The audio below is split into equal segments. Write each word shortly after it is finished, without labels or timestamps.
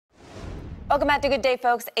Welcome back to Good Day,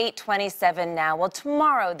 folks. 8:27 now. Well,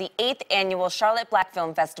 tomorrow, the 8th annual Charlotte Black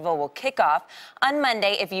Film Festival will kick off. On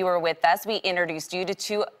Monday, if you were with us, we introduced you to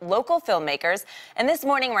two local filmmakers. And this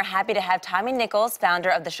morning, we're happy to have Tommy Nichols, founder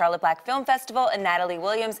of the Charlotte Black Film Festival, and Natalie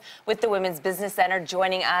Williams with the Women's Business Center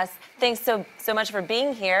joining us. Thanks so much for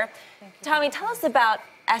being here. Tommy, tell us about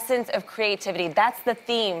Essence of Creativity. That's the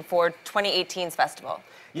theme for 2018's festival.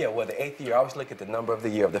 Yeah, well, the 8th year, I always look at the number of the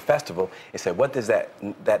year of the festival and say, what does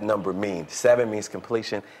that number mean? 7 means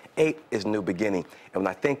completion. 8 is new beginning. And when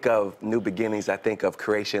I think of new beginnings, I think of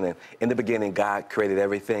creation. And in the beginning, God created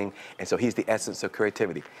everything. And so he's the essence of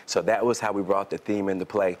creativity. So that was how we brought the theme into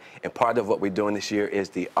play. And part of what we're doing this year is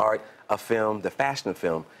the art of film, the fashion of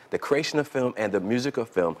film, the creation of film, and the music of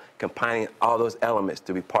film, combining all those elements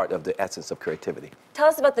to be part of the essence of creativity. Tell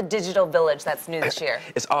us about the Digital Village that's new this year.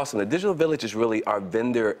 It's awesome. The Digital Village is really our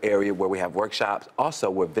vendor area where we have workshops, also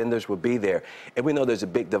where vendors will be there. And we know there's a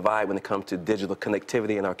big divide when it comes to digital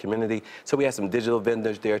connectivity in our community. So we have some digital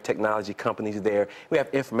vendors there, technology companies there. We have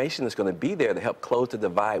information that's going to be there to help close the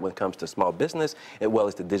divide when it comes to small business as well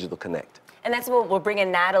as the digital connect. And that's what we'll bring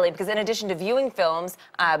in Natalie, because in addition to viewing films,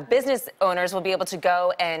 business owners will be able to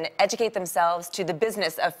go and educate themselves to the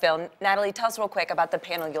business of film. Natalie, tell us real quick about the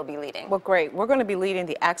panel you'll be leading. Well, great. We're going to be leading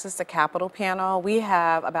the Access to Capital panel. We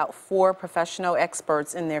have about 4 professional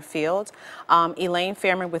experts in their field. Elaine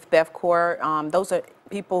Fairman with Bevcor. Those are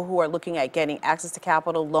people who are looking at getting access to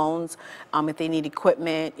capital loans if they need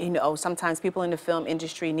equipment. You know, sometimes people in the film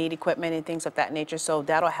industry need equipment and things of that nature, so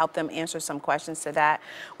that'll help them answer some questions to that.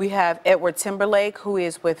 We have Edward Timberlake, who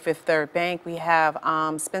is with Fifth Third Bank. We have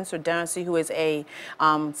Spencer Darcy, who is a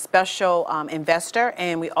special investor,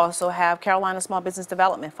 and we also have Carolina Small Business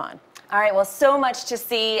Development Fund. All right, well, so much to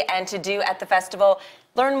see and to do at the festival.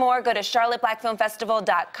 Learn more, go to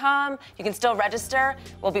charlotteblackfilmfestival.com. You can still register.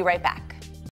 We'll be right back.